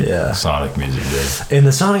out like Sonic music did. And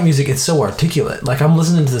the Sonic music, it's so articulate. Like I'm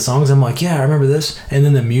listening to the songs, I'm like, yeah, I remember this. And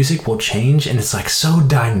then the music will change, and it's like so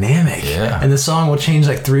dynamic. Yeah. And the song will change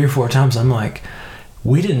like 3 or 4 times. I'm like,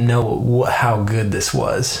 we didn't know how good this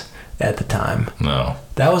was at the time. No.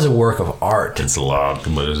 That was a work of art. It's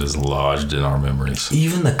lodged, but it is lodged in our memories.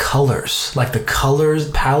 Even the colors, like the colors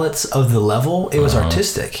palettes of the level, it was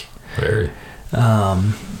artistic. Very.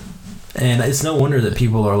 And it's no wonder that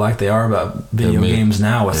people are like they are about video games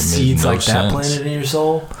now, with seeds like that planted in your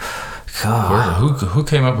soul. God. Who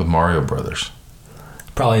came up with Mario Brothers?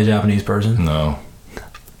 Probably a Japanese person. No.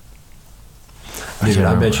 Dude,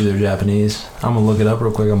 I bet you they're Japanese. I'm gonna look it up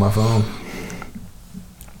real quick on my phone.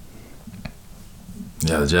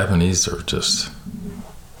 Yeah, the Japanese are just...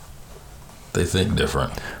 They think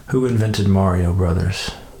different. Who invented Mario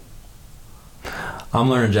Brothers? I'm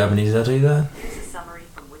learning Japanese. Did I tell you that? This is a summary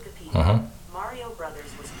from Wikipedia. Mario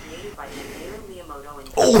Brothers was created by Shigeru Miyamoto in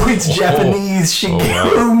Oh, it's Japanese.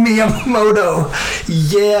 Shigeru Miyamoto.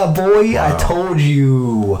 Yeah, boy, I told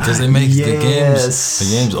you. Because they make the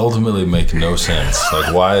games ultimately make no sense.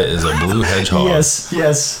 Like, why is a blue hedgehog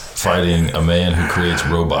fighting a man who creates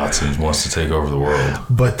robots and wants to take over the world?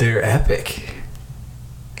 But they're epic.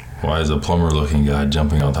 Why is a plumber-looking guy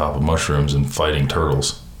jumping on top of mushrooms and fighting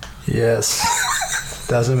turtles? Yes.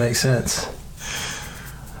 Doesn't make sense.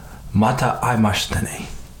 Mata aimashita ne.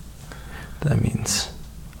 That means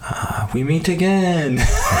we meet again.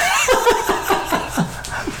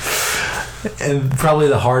 And probably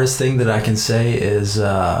the hardest thing that I can say is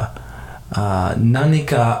nanika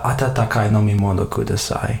atatakai nomimono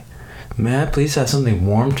kudasai. May I please have something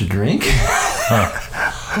warm to drink? It's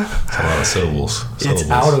a lot of syllables.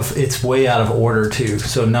 It's way out of order too.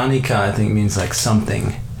 So nanika, I think, means like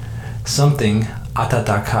something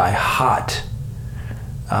atatakai, hot,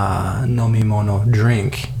 nomimono,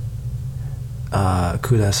 drink,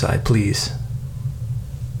 kudasai, please.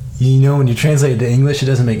 You know, when you translate it to English, it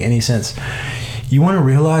doesn't make any sense. You want to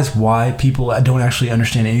realize why people don't actually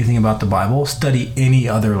understand anything about the Bible? Study any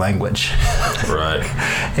other language. Right.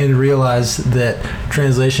 And realize that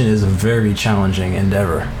translation is a very challenging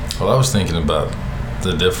endeavor. Well, I was thinking about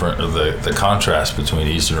the contrast between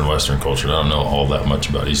Eastern and Western culture. I don't know all that much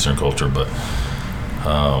about Eastern culture, but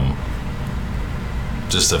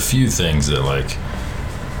just a few things that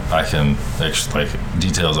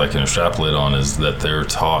details I can extrapolate on is that they're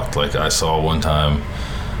taught. Like, I saw one time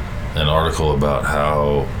an article about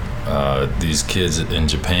how these kids in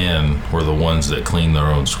Japan were the ones that cleaned their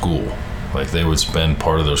own school. Like, they would spend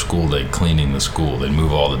part of their school day cleaning the school. They'd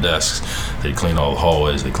move all the desks, they'd clean all the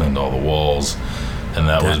hallways, they cleaned all the walls, and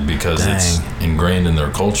that was because it's ingrained in their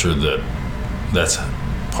culture that that's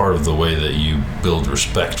part of the way that you build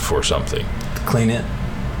respect for something. To clean it,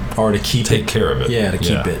 or to take care of it. Yeah, to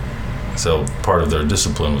keep it. So part of their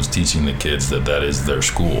discipline was teaching the kids that is their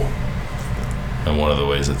school. And one of the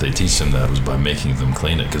ways that they teach them that was by making them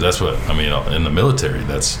clean it. Because that's what, I mean, in the military,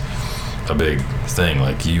 that's a big thing.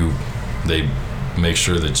 Like, they make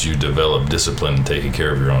sure that you develop discipline in taking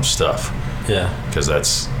care of your own stuff. Yeah. Because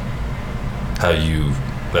that's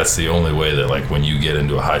the only way that, like, when you get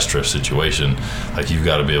into a high stress situation, like, you've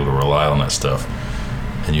got to be able to rely on that stuff.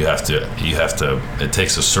 And you have to, it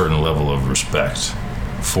takes a certain level of respect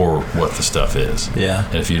for what the stuff is. Yeah.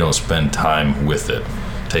 And if you don't spend time with it,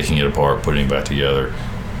 taking it apart, putting it back together,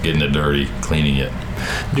 getting it dirty, cleaning it.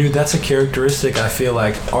 Dude, that's a characteristic, I feel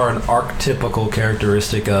like, or an archetypical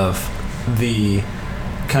characteristic of the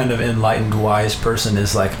kind of enlightened, wise person,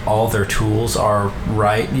 is like all their tools are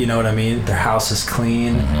right. You know what I mean? Their house is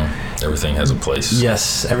clean. Mm-hmm. Everything has a place.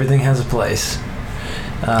 Yes, everything has a place.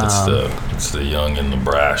 It's the young and the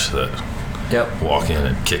brash that walk in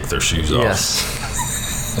and kick their shoes off.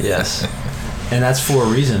 Yes. And that's for a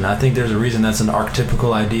reason. I think there's a reason that's an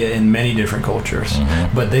archetypical idea in many different cultures.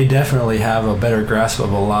 Mm-hmm. But they definitely have a better grasp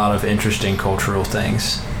of a lot of interesting cultural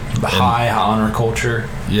things. The high honor culture.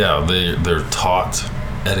 Yeah, they're taught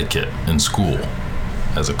etiquette in school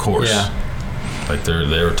as a course. Yeah. Like,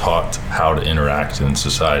 they're taught how to interact in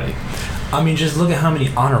society. I mean, just look at how many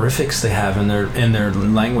honorifics they have in their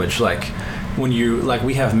language. Like, when you, like,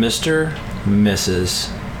 we have Mr., Mrs.,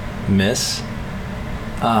 Miss,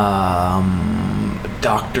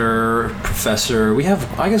 Doctor, Professor.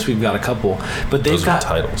 I guess we've got a couple, but they've got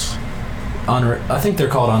titles. I think they're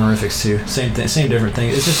called honorifics too. Same thing, same different thing.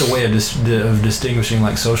 It's just a way of distinguishing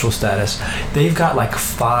like social status. They've got like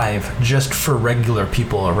 5 just for regular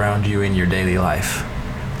people around you in your daily life,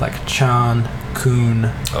 like Chan,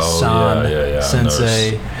 Kun, San,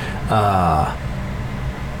 Sensei.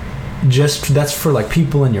 Just that's for like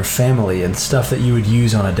people in your family and stuff that you would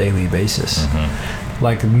use on a daily basis.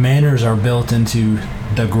 Like manners are built into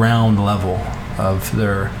the ground level of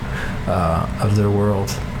their world.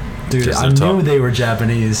 Dude, I knew they were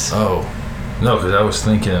Japanese. Oh, no, because I was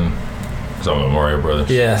thinking, talking about Mario Brothers.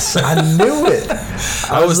 Yes, I knew it.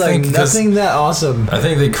 I was like, nothing that awesome. I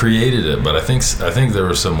think they created it, but I think there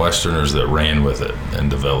were some Westerners that ran with it and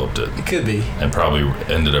developed it. It could be. And probably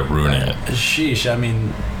ended up ruining it. Sheesh, I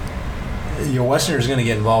mean, your Westerner's going to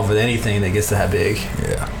get involved with anything that gets that big.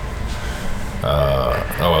 Yeah.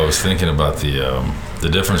 I was thinking about the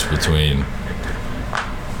difference between,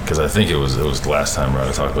 because I think it was the last time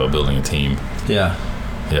I talked about building a team. Yeah.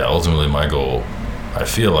 Yeah. Ultimately, my goal, I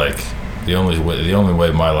feel like the only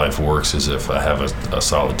way my life works is if I have a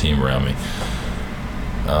solid team around me.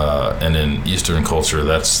 And in Eastern culture,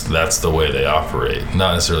 that's the way they operate.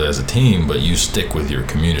 Not necessarily as a team, but you stick with your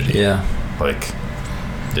community. Yeah. Like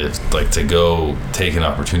to go take an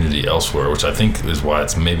opportunity elsewhere, which I think is why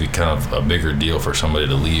it's maybe kind of a bigger deal for somebody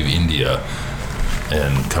to leave India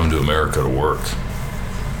and come to America to work,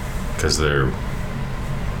 because they're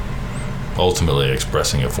ultimately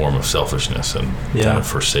expressing a form of selfishness and kind of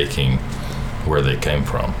forsaking where they came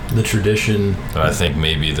from. The tradition. And I think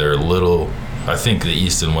maybe I think the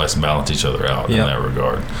East and West balance each other out in that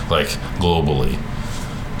regard, like globally.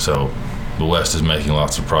 So the West is making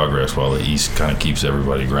lots of progress while the East kind of keeps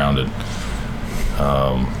everybody grounded.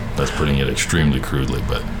 That's putting it extremely crudely,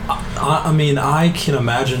 but I mean, I can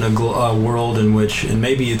imagine a world in which, and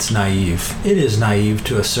maybe it's naive. It is naive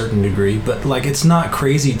to a certain degree, but like it's not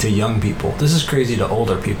crazy to young people. This is crazy to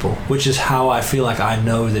older people, which is how I feel like I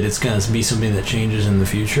know that it's going to be something that changes in the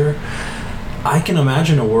future. I can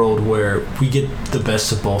imagine a world where we get the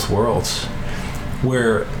best of both worlds,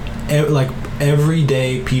 where like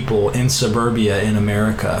everyday people in suburbia in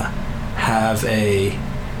America have a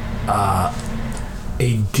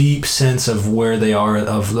deep sense of where they are,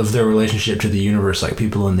 of their relationship to the universe, like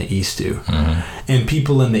people in the East do. And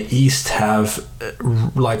people in the East have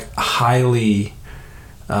like highly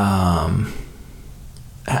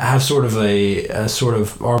have sort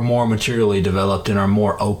of are more materially developed and are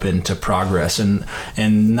more open to progress and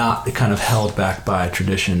not kind of held back by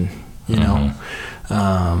tradition, you know.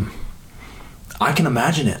 I can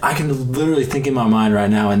imagine it. I can literally think in my mind right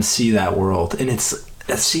now and see that world, and it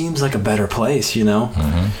seems like a better place, you know.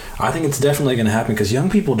 I think it's definitely going to happen because young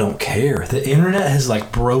people don't care. The internet has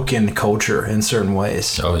like broken culture in certain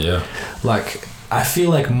ways. Oh yeah. Like I feel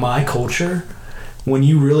like my culture, when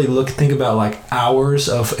you really think about like hours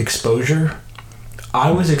of exposure, I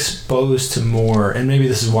was exposed to more, and maybe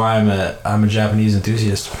this is why I'm a Japanese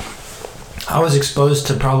enthusiast. I was exposed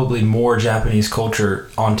to probably more Japanese culture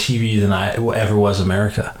on TV than I ever was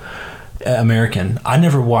American. I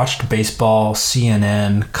never watched baseball,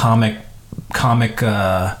 CNN, comic,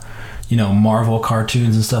 Marvel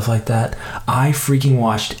cartoons and stuff like that. I freaking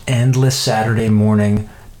watched endless Saturday morning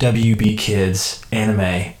WB Kids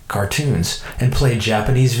anime cartoons and played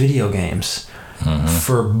Japanese video games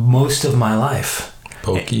for most of my life.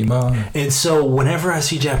 Pokemon. And so whenever I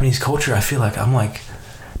see Japanese culture, I feel like I'm like,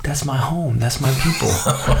 that's my home. That's my people.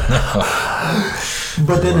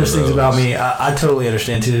 But then there's things about me. I totally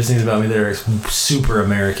understand too. There's things about me that are super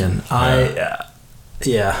American. I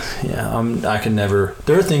can never.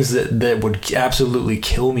 There are things that would absolutely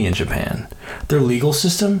kill me in Japan. Their legal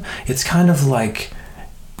system, it's kind of like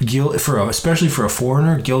especially for a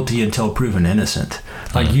foreigner, guilty until proven innocent.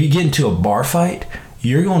 Like you get into a bar fight,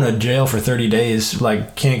 you're going to jail for 30 days,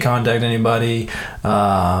 like can't contact anybody,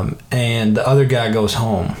 and the other guy goes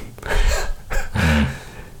home.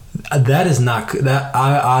 That is not that.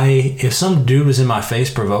 If some dude was in my face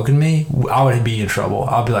provoking me, I would be in trouble.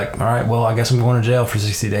 I'll be like, all right, well, I guess I'm going to jail for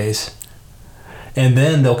 60 days. And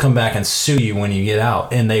then they'll come back and sue you when you get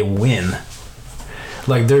out, and they win.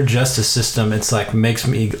 Like their justice system, it's like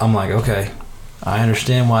I'm like, okay, I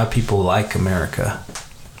understand why people like America.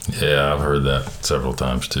 Yeah, I've heard that several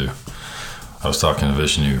times too. I was talking to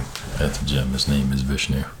Vishnu at the gym. His name is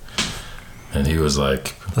Vishnu. And he was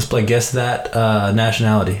like... Let's play Guess That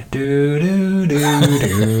Nationality. Vishnu.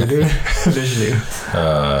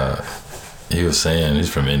 He was saying, he's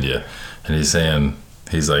from India, and he's saying,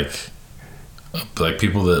 he's like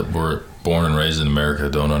people that were born and raised in America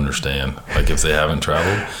don't understand. Like if they haven't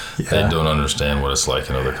traveled, they don't understand what it's like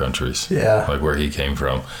in other countries. Yeah. Like where he came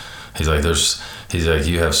from. He's like,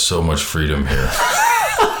 you have so much freedom here.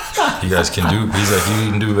 You guys can do. He's like, you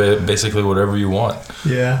can do basically whatever you want.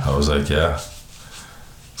 Yeah. I was like, yeah,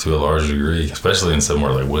 to a large degree, especially in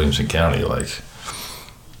somewhere like Williamson County. Like,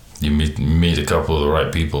 you meet a couple of the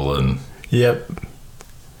right people and Yep.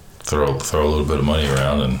 throw a little bit of money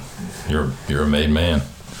around, and you're a made man.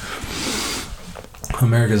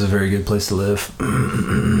 America's a very good place to live.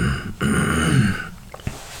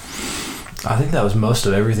 I think that was most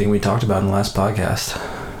of everything we talked about in the last podcast.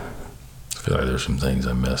 I feel like there's some things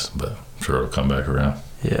I missed, but I'm sure it'll come back around.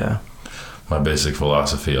 Yeah. My basic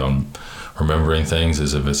philosophy on remembering things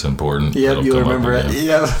is if it's important. Yep, you'll come up remember it. again.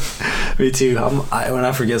 Yep. Me too. When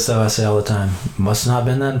I forget stuff, I say all the time, must not have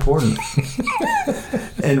been that important.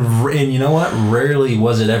 and you know what? Rarely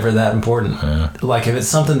was it ever that important. Yeah. Like, if it's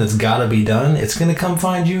something that's got to be done, it's going to come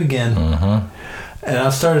find you again. Uh-huh. And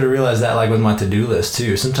I've started to realize that, like, with my to-do list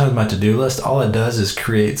too. Sometimes my to-do list, all it does is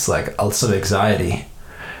creates like some anxiety,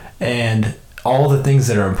 and all the things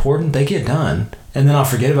that are important, they get done, and then I'll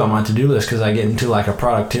forget about my to-do list because I get into like a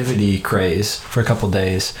productivity craze for a couple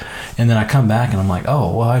days, and then I come back and I'm like,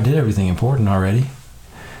 oh well, I did everything important already.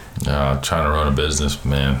 Trying to run a business,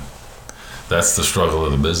 man, that's the struggle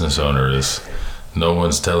of the business owner, is no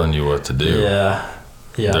one's telling you what to do. Yeah.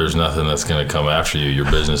 There's nothing that's going to come after you. Your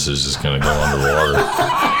business is just going to go underwater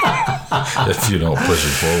if you don't push it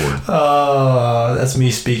forward. Oh, that's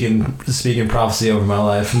me speaking prophecy over my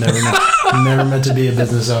life. Never meant to be a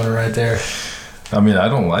business owner right there. I mean, I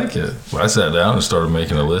don't like it. I sat down and started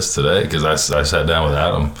making a list today because I sat down with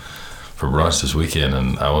Adam for brunch this weekend,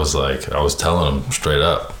 and I was telling him straight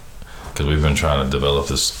up, because we've been trying to develop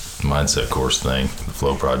this mindset course thing, the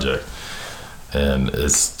Flow Project, and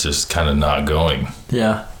it's just kind of not going.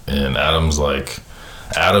 Yeah. And Adam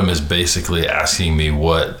is basically asking me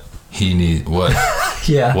what he needs, what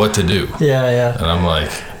to do. Yeah. And I'm like,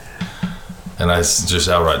 and I just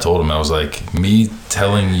outright told him, I was like, me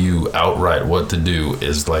telling you outright what to do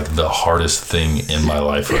is like the hardest thing in my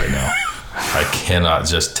life right now. I cannot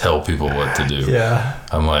just tell people what to do. Yeah.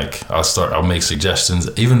 I'm like, I'll make suggestions,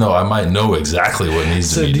 even though I might know exactly what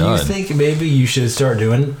needs to be done. So do you think maybe you should start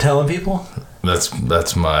telling people?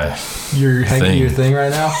 That's my Your thing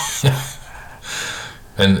right now?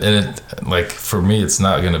 and it, like, for me, it's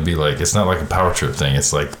not going to be like, it's not like a power trip thing.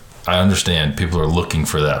 It's like, I understand people are looking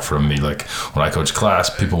for that from me. Like, when I coach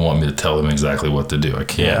class, people want me to tell them exactly what to do. I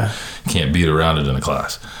can't beat around it in a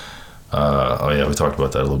class. We talked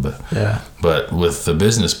about that a little bit. Yeah. But with the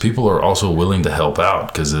business, people are also willing to help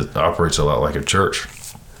out because it operates a lot like a church.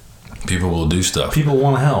 People will do stuff. People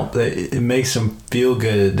want to help. It makes them feel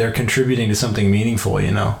good. They're contributing to something meaningful,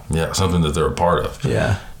 you know? Yeah, something that they're a part of.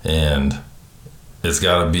 Yeah. And it's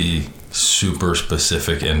got to be super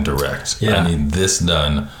specific and direct. Yeah. I need this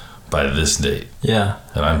done by this date. Yeah.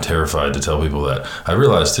 And I'm terrified to tell people that. I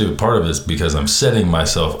realize, too, part of it's because I'm setting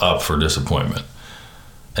myself up for disappointment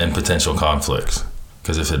and potential conflicts.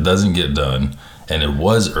 Because if it doesn't get done and it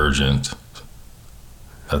was urgent,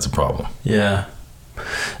 that's a problem. Yeah.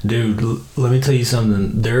 Dude, let me tell you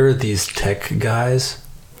something. There are these tech guys.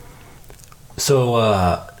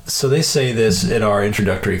 So they say this at our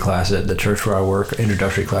introductory class at the church where I work.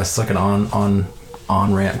 Introductory class. It's like an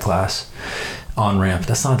on-ramp class. On-ramp.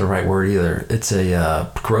 That's not the right word either. It's a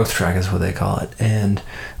growth track is what they call it. And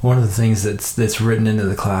one of the things that's written into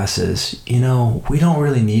the class is, we don't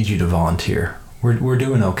really need you to volunteer. We're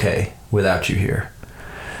doing okay without you here.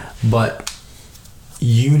 But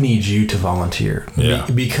you need you to volunteer. Yeah.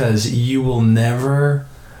 Because you will never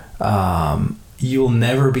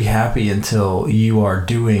be happy until you are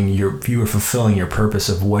fulfilling your purpose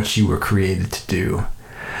of what you were created to do.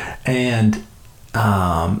 And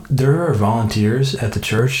there are volunteers at the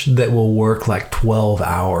church that will work like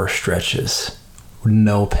 12-hour stretches,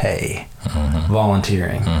 no pay,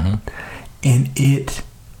 volunteering. Mm-hmm. And it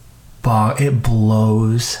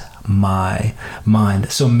blows my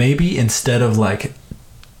mind. So maybe instead of like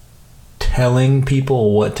telling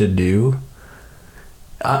people what to do,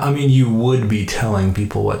 I mean, you would be telling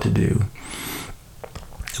people what to do,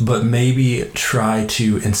 but maybe try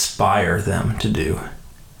to inspire them to do.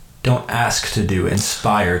 Don't ask to do,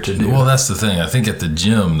 inspire to do. Well, that's the thing. I think at the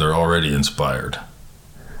gym, they're already inspired.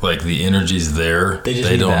 Like, the energy's there.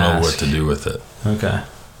 They don't know what to do with it. Okay.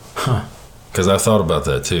 Huh. Because I've thought about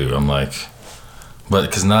that, too. I'm like, but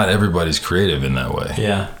because not everybody's creative in that way.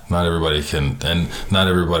 Yeah. Not everybody can, and not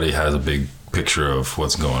everybody has a big picture of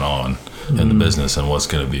what's going on in the business and what's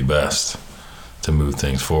going to be best to move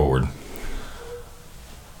things forward.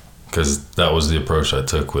 Because that was the approach I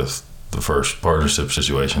took with the first partnership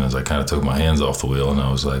situation, is I kind of took my hands off the wheel and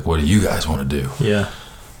I was like, what do you guys want to do? Yeah.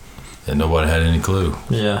 and nobody had any clue.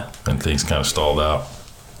 Yeah. And things kind of stalled out.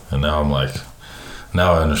 And now I'm like,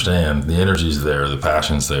 now I understand. The energy's there, the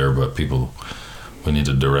passion's there, but we need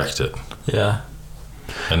to direct it. Yeah.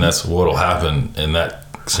 And that's what'll happen in that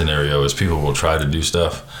scenario is people will try to do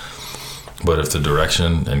stuff, but if the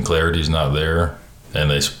direction and clarity's not there, and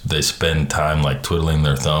they spend time like twiddling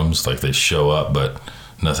their thumbs, like they show up but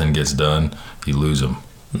nothing gets done, you lose them.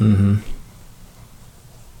 Mm-hmm.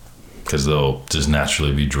 Because they'll just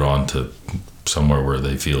naturally be drawn to somewhere where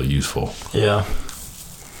they feel useful. Yeah.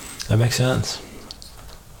 That makes sense.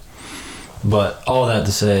 But all that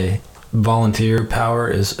to say, volunteer power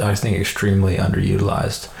is, I think, extremely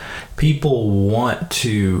underutilized. People want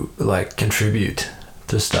to like contribute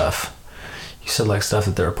to stuff. You said like stuff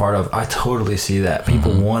that they're a part of. I totally see that.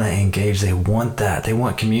 People want to engage. They want that. They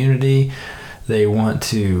want community. They want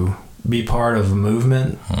to be part of a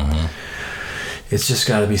movement. Mm-hmm. It's just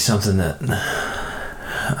got to be something that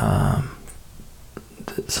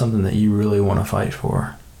you really want to fight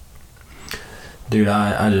for. Dude,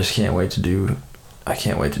 I just can't wait to do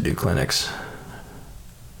clinics.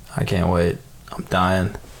 I can't wait. I'm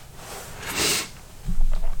dying.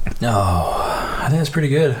 Oh, I think that's pretty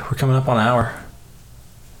good. We're coming up on an hour.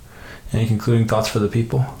 Any concluding thoughts for the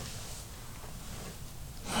people?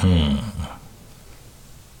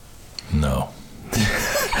 No.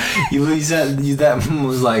 You said that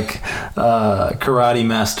was like karate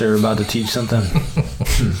master about to teach something.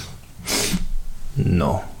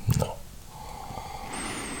 No.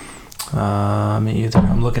 Me either.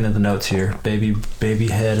 I'm looking at the notes here. Baby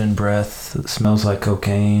head and breath. It smells like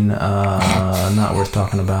cocaine. Not worth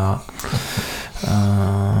talking about.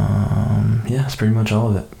 Yeah, that's pretty much all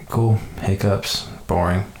of it. Cool. Hiccups.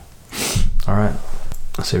 Boring. All right.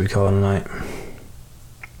 Let's say we call it a night.